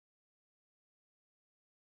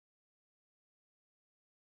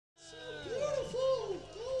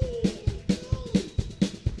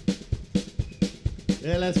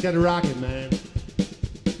Yeah, let's get rocking, man.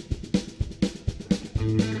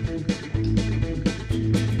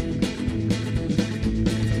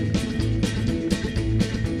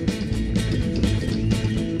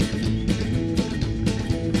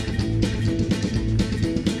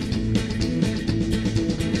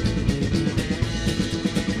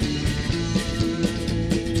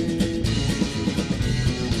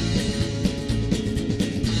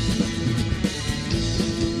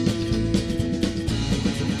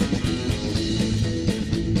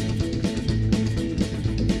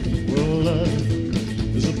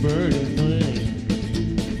 Burning thing,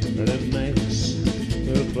 and it makes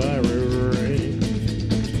the fire ring.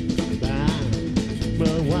 Bound by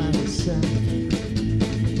the wild side,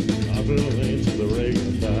 I fell into the ring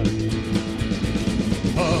of fire.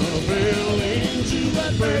 I fell into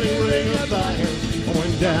that burning ring of fire. I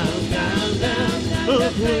went down, down, down, down. The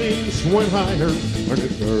flames went higher, and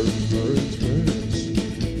it burns, burns, burns.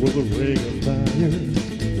 With a ring of fire,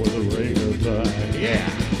 with a ring of fire. Yeah!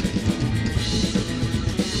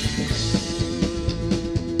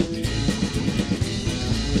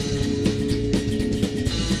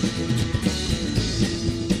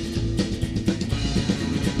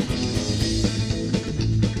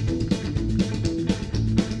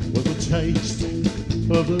 Taste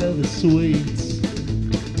of leather sweets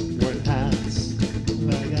when hats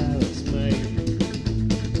like Alice made.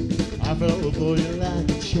 I fell for you like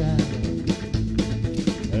a child.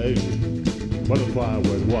 Hey, but the fire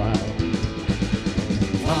went wild.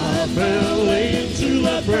 I fell into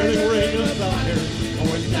that burning ring of fire. I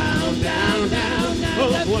went down, down, down,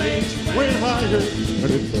 down. The flames went higher,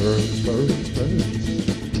 and it burns, burns, burns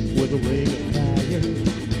with a ring of fire,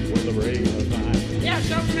 with a ring of fire. Yes,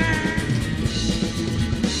 sir.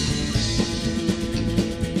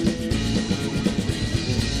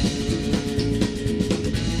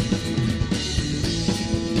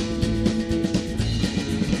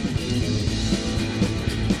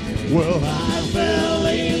 Well, I fell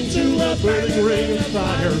into a burning ring of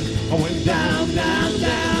fire. I went down, down,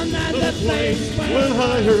 down, and the flames went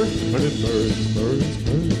higher. And it burns, burns,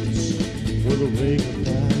 burns with a ring of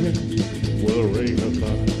fire, with a ring of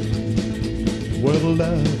fire. Well,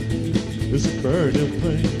 love is a burning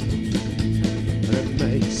thing, and it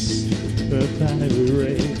makes the fire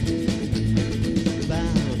ring.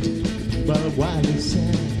 Bound by the wildest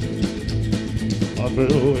side, I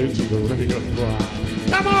fell into the ring of fire.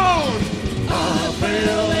 Come on! I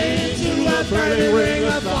fell into a burning ring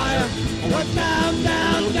of fire. I went down,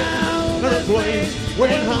 down, down. The flames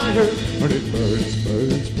went higher, and it burns,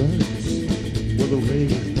 burns, burns with a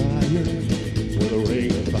ring of fire, with a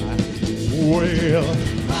ring of fire. Well,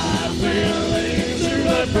 I fell into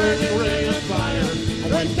a burning ring of fire. I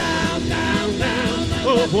went down, down, down.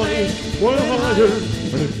 The flames went higher,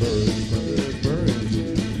 and it burns, burns, burns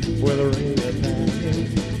with a ring of fire,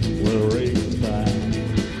 with a ring of fire.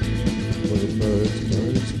 Burns,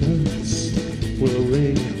 burns, burns with a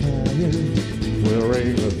ring of fire, with a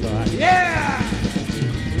ring of fire. Yeah!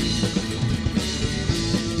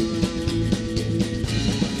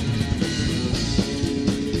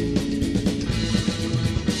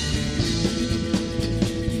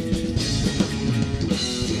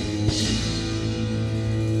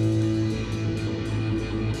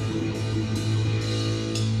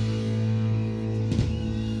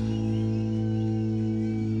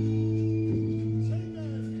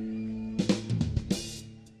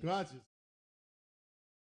 Gracias.